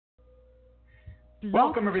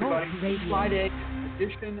Welcome, everybody, to Friday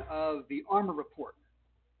edition of the ARMOR Report.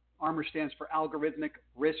 ARMOR stands for Algorithmic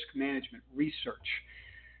Risk Management Research.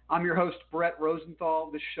 I'm your host, Brett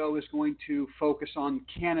Rosenthal. This show is going to focus on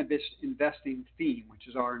cannabis investing theme, which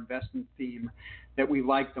is our investment theme that we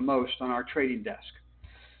like the most on our trading desk.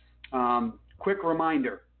 Quick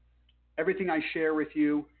reminder, everything I share with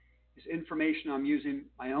you is information I'm using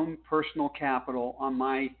my own personal capital on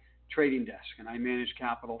my trading desk, and I manage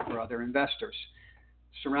capital for other investors.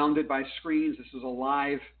 Surrounded by screens, this is a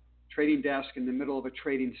live trading desk in the middle of a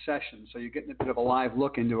trading session, so you're getting a bit of a live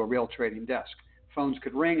look into a real trading desk. Phones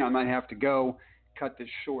could ring. I might have to go cut this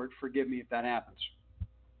short. Forgive me if that happens.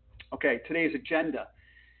 Okay, today's agenda.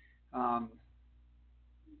 I've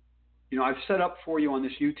set up for you on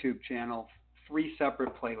this YouTube channel 3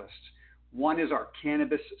 separate playlists. One is our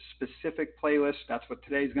cannabis-specific playlist. That's what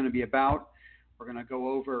today's going to be about. We're going to go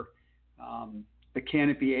over the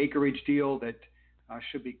Canopy acreage deal that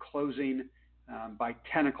should be closing by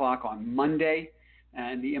 10 o'clock on Monday,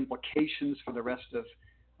 and the implications for the rest of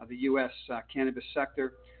the U.S. Cannabis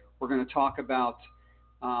sector. We're going to talk about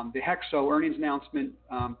the HEXO earnings announcement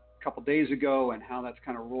a couple days ago and how that's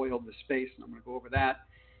kind of roiled the space, and I'm going to go over that.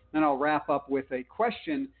 Then I'll wrap up with a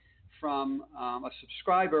question from a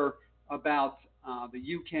subscriber about the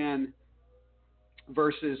UCANN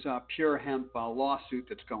versus Pure Hemp lawsuit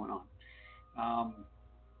that's going on.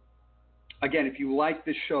 Again, if you like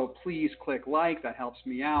this show, please click like. That helps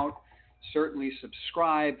me out. Certainly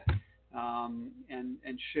subscribe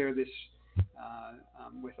and share this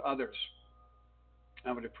with others.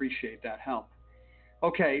 I would appreciate that help.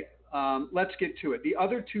 Okay, let's get to it. The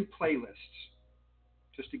other 2 playlists,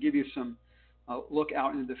 just to give you some look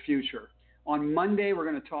out into the future. On Monday, we're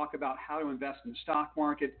going to talk about how to invest in the stock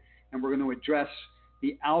market, and we're going to address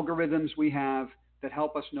the algorithms we have that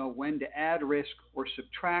help us know when to add risk or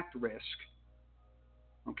subtract risk,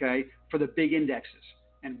 okay, for the big indexes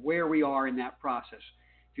and where we are in that process.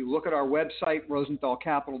 If you look at our website,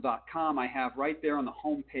 rosenthalcapital.com, I have right there on the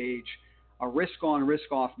home page a risk on,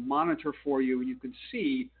 risk off monitor for you, and you can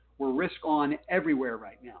see we're risk on everywhere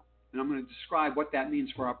right now. And I'm going to describe what that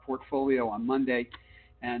means for our portfolio on Monday,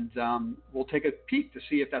 and we'll take a peek to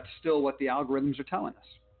see if that's still what the algorithms are telling us.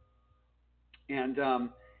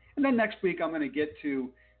 And then next week, I'm going to get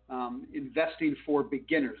to investing for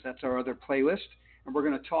beginners. That's our other playlist. And we're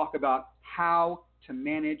going to talk about how to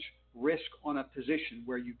manage risk on a position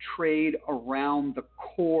where you trade around the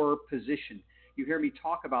core position. You hear me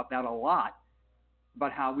talk about that a lot,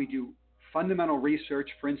 about how we do fundamental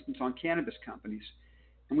research, for instance, on cannabis companies.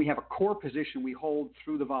 And we have a core position we hold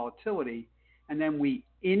through the volatility, and then we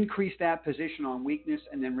increase that position on weakness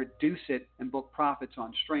and then reduce it and book profits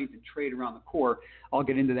on strength and trade around the core. I'll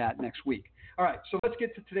get into that next week. All right, so let's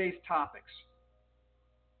get to today's topics.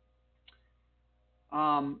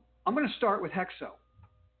 I'm going to start with HEXO,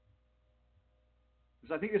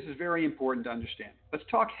 because I think this is very important to understand. Let's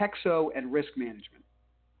talk HEXO and risk management.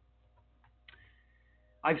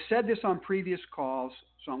 I've said this on previous calls,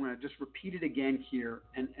 so I'm going to just repeat it again here,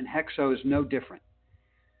 and HEXO is no different.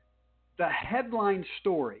 The headline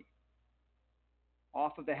story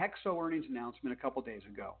off of the HEXO earnings announcement a couple days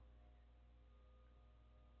ago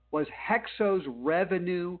was HEXO's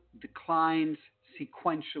revenue declines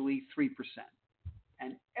sequentially 3%.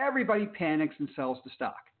 And everybody panics and sells the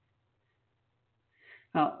stock.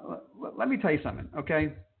 Now, let me tell you something,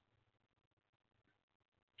 okay?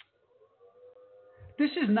 This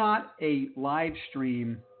is not a live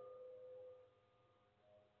stream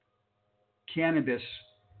cannabis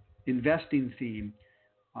investing theme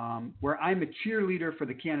where I'm a cheerleader for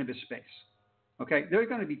the cannabis space. Okay, there are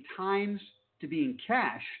going to be times to be in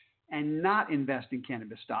cash and not invest in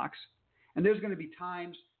cannabis stocks, and there's going to be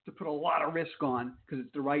times to put a lot of risk on because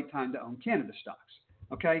it's the right time to own cannabis stocks.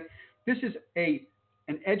 Okay, this is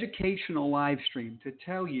an educational live stream to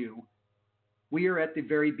tell you we are at the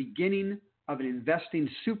very beginning of an investing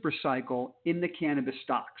super cycle in the cannabis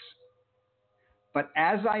stocks. But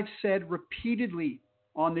as I've said repeatedly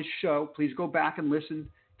on this show, please go back and listen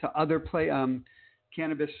to other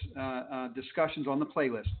cannabis discussions on the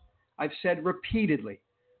playlist. I've said repeatedly,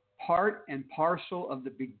 part and parcel of the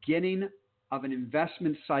beginning of an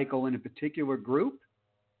investment cycle in a particular group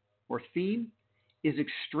or theme is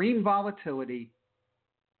extreme volatility.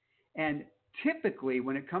 And typically,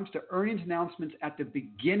 when it comes to earnings announcements at the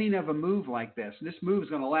beginning of a move like this, and this move is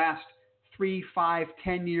going to last 3, 5,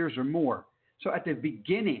 10 years or more. So at the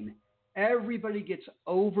beginning, everybody gets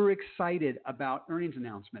overexcited about earnings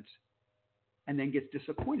announcements and then gets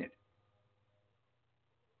disappointed.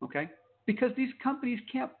 Okay? Because these companies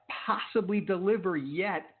can't possibly deliver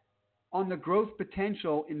yet on the growth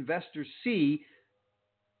potential investors see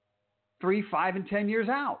 3, 5, and 10 years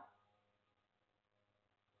out.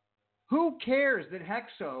 Who cares that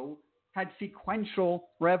HEXO had sequential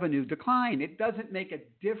revenue decline? It doesn't make a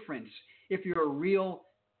difference if you're a real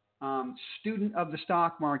student of the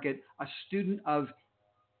stock market, a student of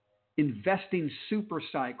investing super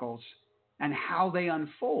cycles and how they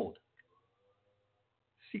unfold.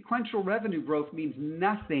 Sequential revenue growth means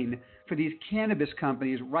nothing for these cannabis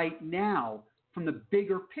companies right now from the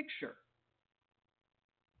bigger picture.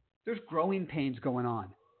 There's growing pains going on.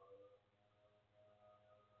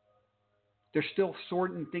 They're still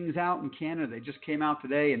sorting things out in Canada. They just came out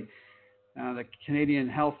today, and the Canadian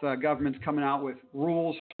health government's coming out with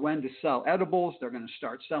rules for when to sell edibles. They're going to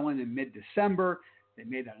start selling in mid-December. They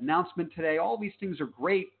made that announcement today. All these things are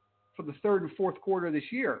great for the third and fourth quarter of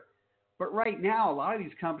this year. But right now, a lot of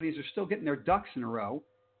these companies are still getting their ducks in a row.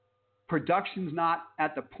 Production's not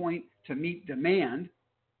at the point to meet demand,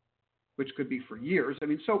 which could be for years. I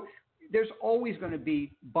mean, so there's always going to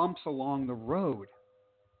be bumps along the road.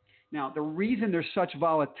 Now, the reason there's such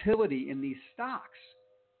volatility in these stocks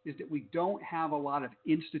is that we don't have a lot of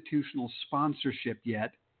institutional sponsorship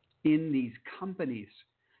yet in these companies.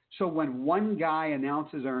 So when one guy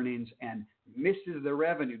announces earnings and misses the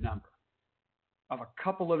revenue number of a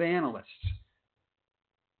couple of analysts,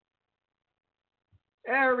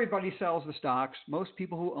 everybody sells the stocks. Most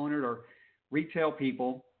people who own it are retail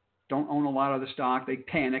people, don't own a lot of the stock. They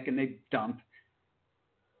panic and they dump.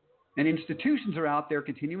 And institutions are out there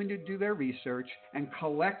continuing to do their research and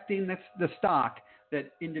collecting the stock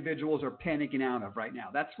that individuals are panicking out of right now.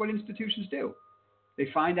 That's what institutions do. They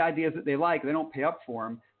find ideas that they like. They don't pay up for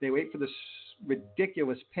them. They wait for the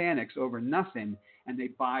ridiculous panics over nothing, and they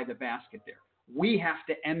buy the basket there. We have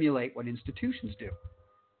to emulate what institutions do.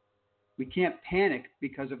 We can't panic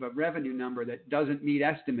because of a revenue number that doesn't meet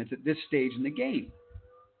estimates at this stage in the game.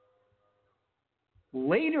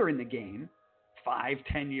 Later in the game, 5,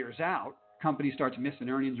 10 years out, company starts missing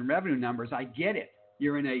earnings and revenue numbers. I get it.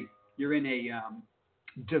 You're in a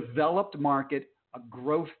developed market, a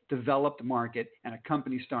growth developed market, and a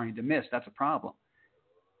company starting to miss. That's a problem.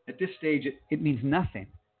 At this stage, it means nothing,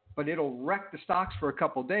 but it'll wreck the stocks for a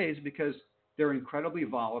couple of days because they're incredibly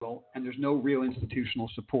volatile and there's no real institutional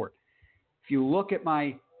support. If you look at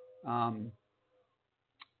my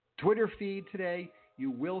Twitter feed today, you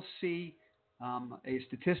will see a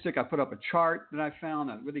statistic. I put up a chart that I found,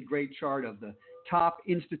 a really great chart of the top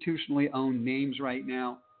institutionally owned names right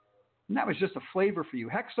now. And that was just a flavor for you.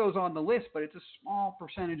 HEXO's on the list, but it's a small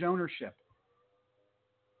percentage ownership.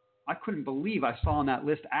 I couldn't believe I saw on that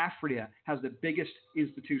list Aphria has the biggest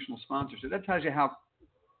institutional sponsorship. That tells you how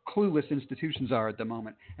clueless institutions are at the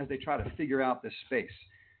moment as they try to figure out this space.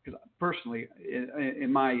 Because personally,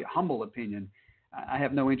 in my humble opinion, I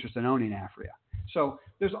have no interest in owning Aphria. So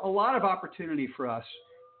there's a lot of opportunity for us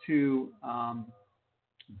to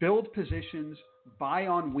build positions, buy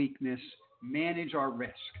on weakness, manage our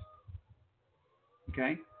risk.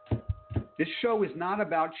 Okay? This show is not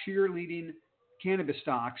about cheerleading cannabis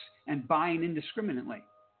stocks and buying indiscriminately.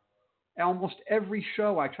 Almost every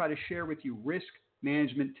show I try to share with you risk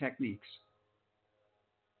management techniques.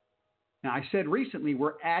 Now, I said recently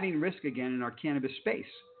we're adding risk again in our cannabis space.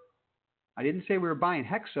 I didn't say we were buying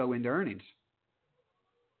HEXO into earnings.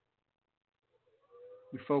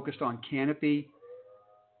 We focused on Canopy,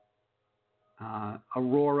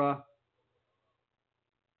 Aurora,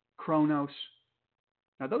 Kronos.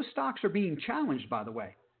 Now, those stocks are being challenged, by the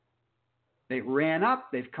way. They ran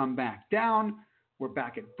up. They've come back down. We're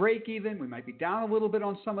back at break even. We might be down a little bit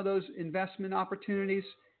on some of those investment opportunities.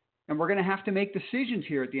 And we're going to have to make decisions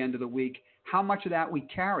here at the end of the week how much of that we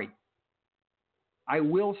carry. I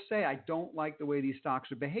will say I don't like the way these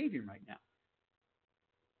stocks are behaving right now.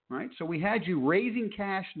 Right? So we had you raising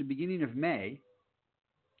cash in the beginning of May,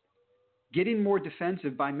 getting more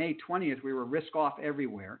defensive by May 20th. We were risk off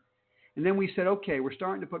everywhere. And then we said, okay, we're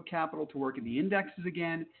starting to put capital to work in the indexes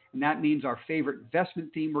again. And that means our favorite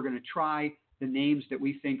investment theme, we're going to try the names that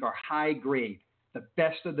we think are high grade, the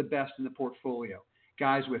best of the best in the portfolio.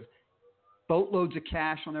 Guys with boatloads of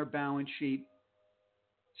cash on their balance sheet,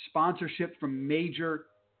 sponsorship from major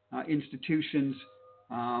institutions,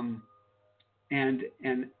 and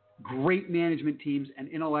great management teams and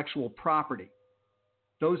intellectual property.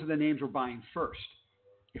 Those are the names we're buying first.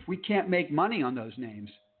 If we can't make money on those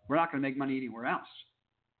names, we're not going to make money anywhere else.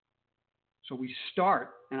 So we start,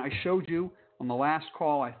 and I showed you on the last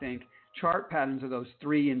call, I think, chart patterns of those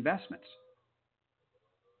 3 investments.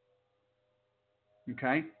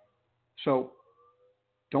 Okay? So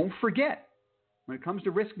don't forget, when it comes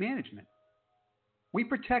to risk management, we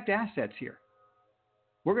protect assets here.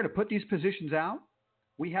 We're going to put these positions out.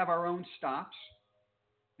 We have our own stops.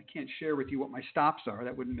 I can't share with you what my stops are.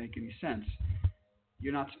 That wouldn't make any sense.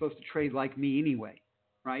 You're not supposed to trade like me anyway,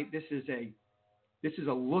 right? This is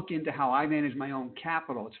a look into how I manage my own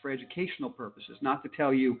capital. It's for educational purposes, not to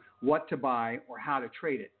tell you what to buy or how to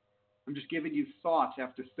trade it. I'm just giving you thoughts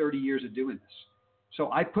after 30 years of doing this.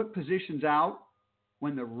 So I put positions out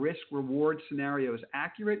when the risk-reward scenario is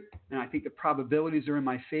accurate, and I think the probabilities are in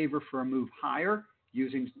my favor for a move higher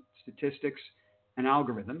using statistics and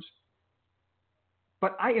algorithms.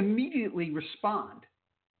 But I immediately respond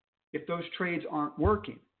if those trades aren't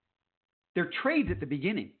working. They're trades at the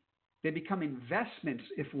beginning. They become investments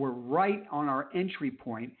if we're right on our entry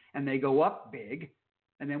point and they go up big,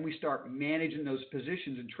 and then we start managing those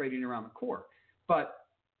positions and trading around the core. But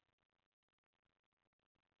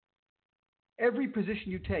every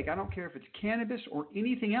position you take, I don't care if it's cannabis or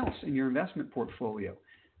anything else in your investment portfolio,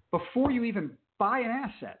 before you even buy an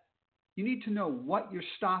asset, you need to know what your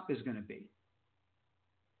stop is going to be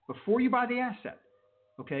before you buy the asset,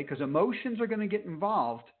 okay? Because emotions are going to get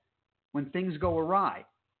involved when things go awry,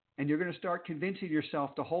 and you're going to start convincing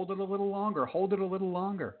yourself to hold it a little longer, hold it a little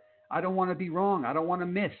longer. I don't want to be wrong. I don't want to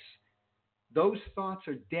miss. Those thoughts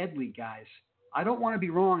are deadly, guys. I don't want to be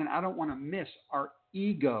wrong, and I don't want to miss our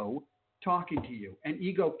ego talking to you, and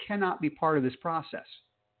ego cannot be part of this process.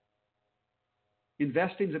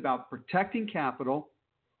 Investing is about protecting capital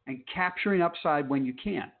and capturing upside when you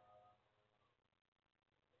can.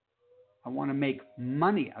 I want to make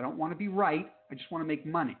money. I don't want to be right. I just want to make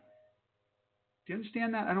money. Do you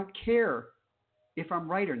understand that? I don't care if I'm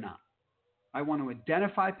right or not. I want to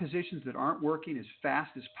identify positions that aren't working as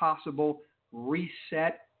fast as possible,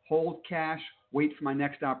 reset, hold cash, wait for my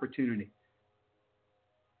next opportunity.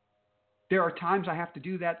 There are times I have to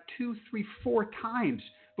do that 2, 3, 4 times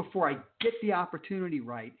before I get the opportunity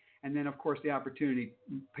right. And then, of course, the opportunity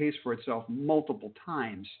pays for itself multiple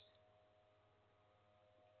times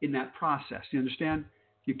in that process. You understand?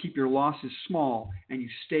 You keep your losses small and you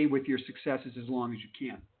stay with your successes as long as you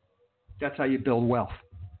can. That's how you build wealth.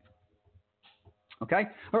 Okay?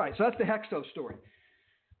 All right, so that's the HEXO story.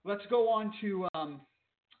 Let's go on to,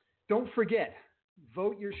 don't forget,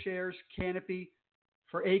 vote your shares, Canopy,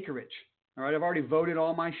 for acreage. All right, I've already voted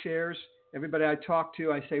all my shares. Everybody I talk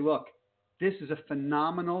to, I say, look, this is a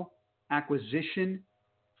phenomenal acquisition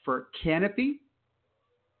for Canopy.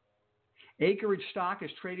 Acreage stock is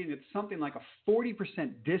trading at something like a 40%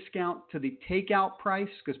 discount to the takeout price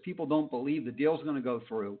because people don't believe the deal's going to go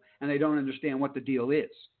through and they don't understand what the deal is.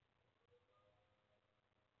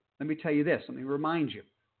 Let me tell you this. Let me remind you.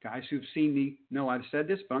 Guys who've seen me know I've said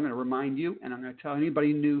this, but I'm going to remind you, and I'm going to tell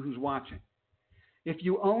anybody new who's watching. If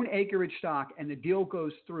you own Acreage stock and the deal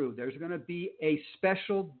goes through, there's going to be a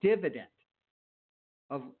special dividend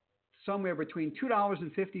of somewhere between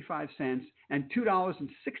 $2.55 and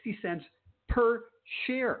 $2.60 per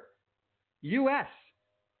share, U.S.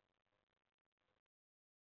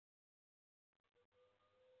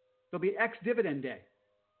 There'll be ex-dividend day.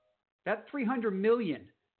 That $300 million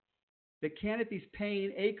that Canopy's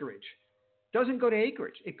paying Acreage doesn't go to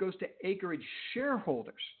Acreage. It goes to Acreage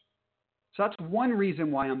shareholders. So that's one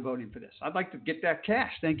reason why I'm voting for this. I'd like to get that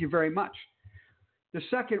cash. Thank you very much. The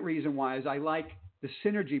second reason why is I like the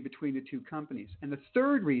synergy between the two companies. And the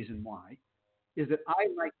third reason why is that I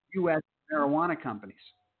like U.S. marijuana companies.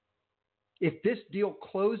 If this deal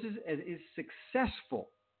closes and is successful,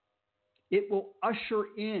 it will usher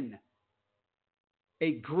in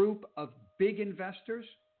a group of big investors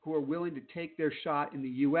who are willing to take their shot in the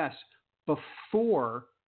U.S. before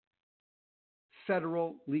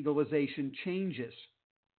federal legalization changes,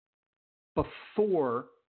 before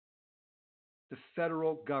the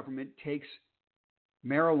federal government takes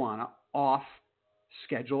marijuana off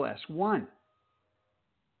Schedule S1.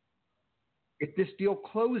 If this deal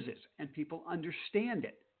closes and people understand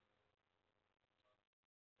it,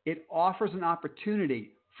 it offers an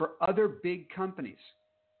opportunity for other big companies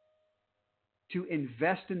to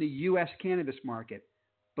invest in the U.S. cannabis market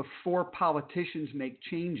before politicians make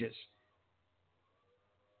changes.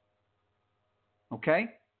 Okay?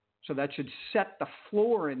 So that should set the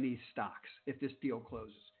floor in these stocks if this deal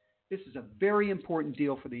closes. This is a very important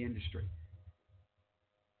deal for the industry.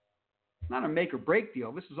 It's not a make or break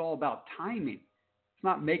deal. This is all about timing. It's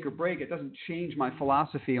not make or break. It doesn't change my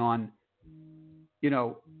philosophy on,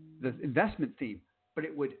 the investment theme. But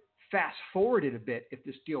it would fast forward it a bit if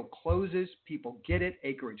this deal closes, people get it,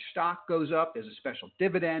 Acreage stock goes up, there's a special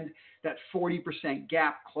dividend, that 40%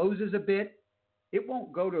 gap closes a bit. It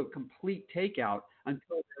won't go to a complete takeout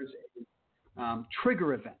until there's a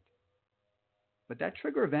trigger event. But that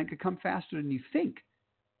trigger event could come faster than you think.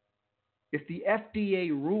 If the FDA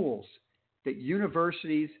rules that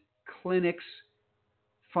universities, clinics,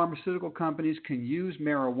 pharmaceutical companies can use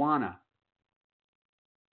marijuana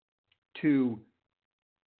to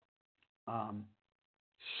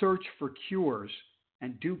search for cures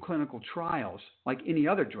and do clinical trials like any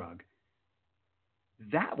other drug,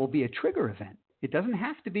 that will be a trigger event. It doesn't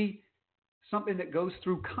have to be something that goes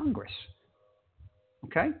through Congress.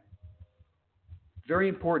 Okay? Very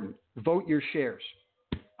important. Vote your shares.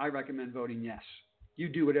 I recommend voting yes. You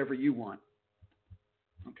do whatever you want.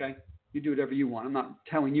 Okay? You do whatever you want. I'm not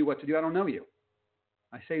telling you what to do. I don't know you.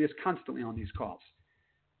 I say this constantly on these calls.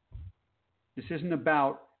 This isn't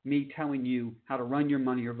about me telling you how to run your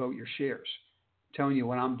money or vote your shares. I'm telling you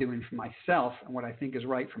what I'm doing for myself and what I think is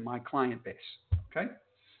right for my client base. Okay?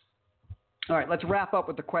 All right, let's wrap up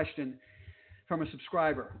with the question from a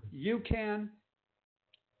subscriber. UCANN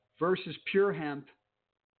versus Pure Hemp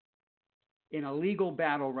in a legal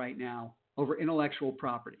battle right now over intellectual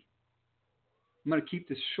property. I'm going to keep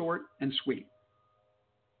this short and sweet.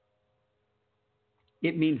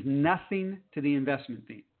 It means nothing to the investment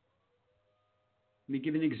theme. Let me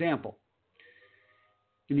give you an example.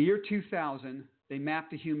 In the year 2000, they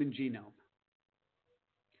mapped the human genome.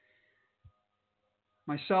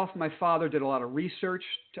 Myself and my father did a lot of research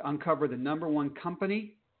to uncover the number one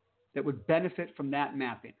company that would benefit from that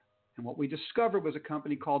mapping. And what we discovered was a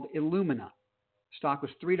company called Illumina. Stock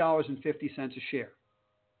was $3.50 a share.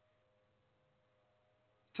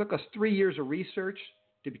 It took us 3 years of research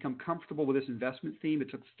to become comfortable with this investment theme. It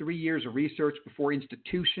took 3 years of research before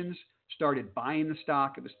institutions started buying the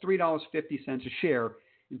stock. It was $3.50 a share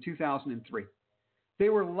in 2003. They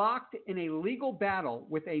were locked in a legal battle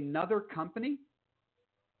with another company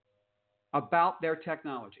about their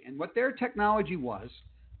technology. And what their technology was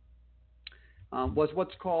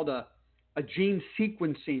what's called a gene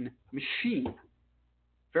sequencing machine.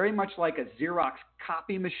 Very much like a Xerox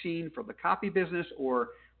copy machine for the copy business, or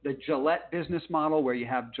the Gillette business model where you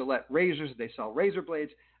have Gillette razors, they sell razor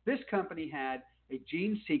blades. This company had a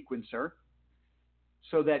gene sequencer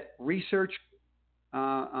so that research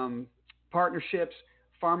partnerships,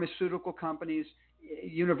 pharmaceutical companies,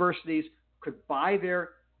 universities could buy their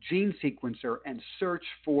gene sequencer and search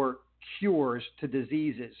for cures to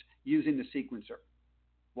diseases using the sequencer.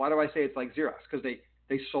 Why do I say it's like Xerox? Because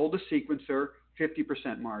they sold the sequencer,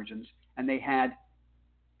 50% margins, and they had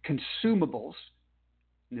consumables.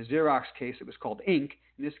 In the Xerox case, it was called ink.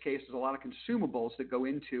 In this case, there's a lot of consumables that go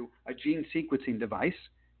into a gene sequencing device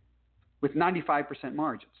with 95%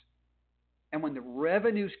 margins. And when the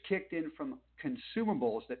revenues kicked in from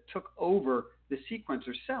consumables that took over the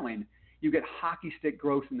sequencer selling, you get hockey stick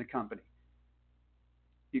growth in the company.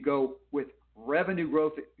 You go with revenue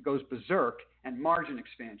growth that goes berserk, and margin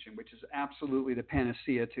expansion, which is absolutely the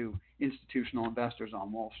panacea to institutional investors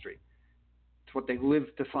on Wall Street. It's what they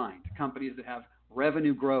live to find. Companies that have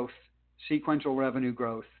revenue growth, sequential revenue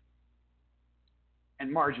growth,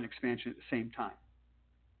 and margin expansion at the same time.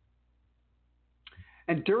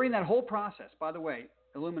 And during that whole process, by the way,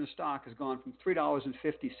 Illumina stock has gone from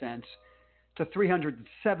 $3.50 to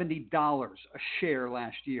 $370 a share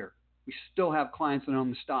last year. We still have clients that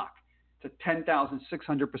own the stock. It's a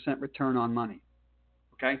 10,600% return on money,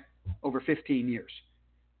 okay, over 15 years.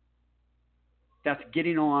 That's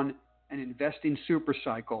getting on an investing super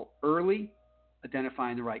cycle early,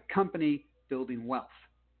 identifying the right company, building wealth.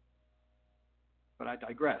 But I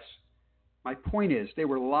digress. My point is, they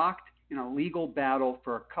were locked in a legal battle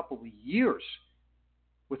for a couple of years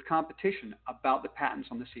with competition about the patents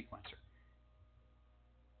on the sequencer.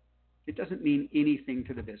 It doesn't mean anything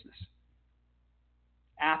to the business.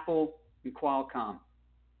 Apple and Qualcomm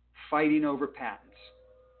fighting over patents,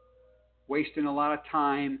 wasting a lot of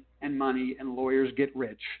time and money, and lawyers get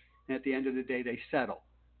rich, and at the end of the day they settle.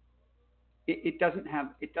 It doesn't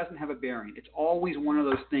have a bearing. It's always one of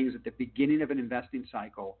those things at the beginning of an investing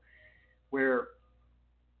cycle where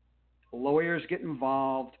lawyers get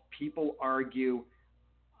involved, people argue.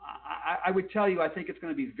 I would tell you, I think it's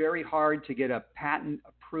going to be very hard to get a patent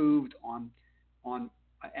approved on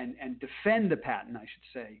and defend the patent, I should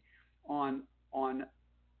say, on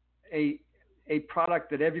a product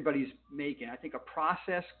that everybody's making. I think a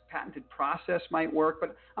patented process might work,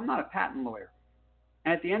 but I'm not a patent lawyer.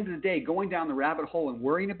 And at the end of the day, going down the rabbit hole and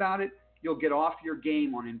worrying about it, you'll get off your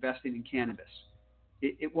game on investing in cannabis.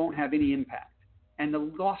 It won't have any impact. And the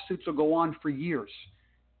lawsuits will go on for years.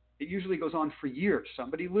 It usually goes on for years.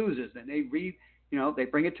 Somebody loses, then they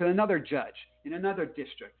bring it to another judge in another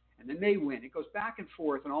district, and then they win. It goes back and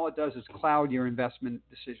forth, and all it does is cloud your investment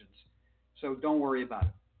decisions. So don't worry about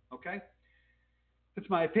it, okay? That's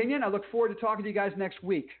my opinion. I look forward to talking to you guys next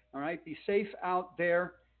week, all right? Be safe out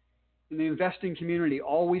there in the investing community.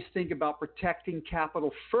 Always think about protecting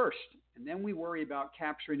capital first And then we worry about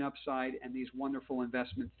capturing upside and these wonderful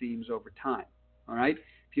investment themes over time. All right.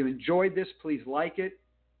 If you enjoyed this, please like it.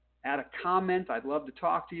 Add a comment. I'd love to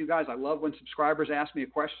talk to you guys. I love when subscribers ask me a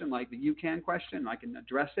question like the UCANN question. I can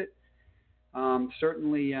address it.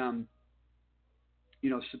 Certainly,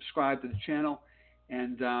 subscribe to the channel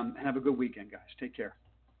and have a good weekend, guys. Take care.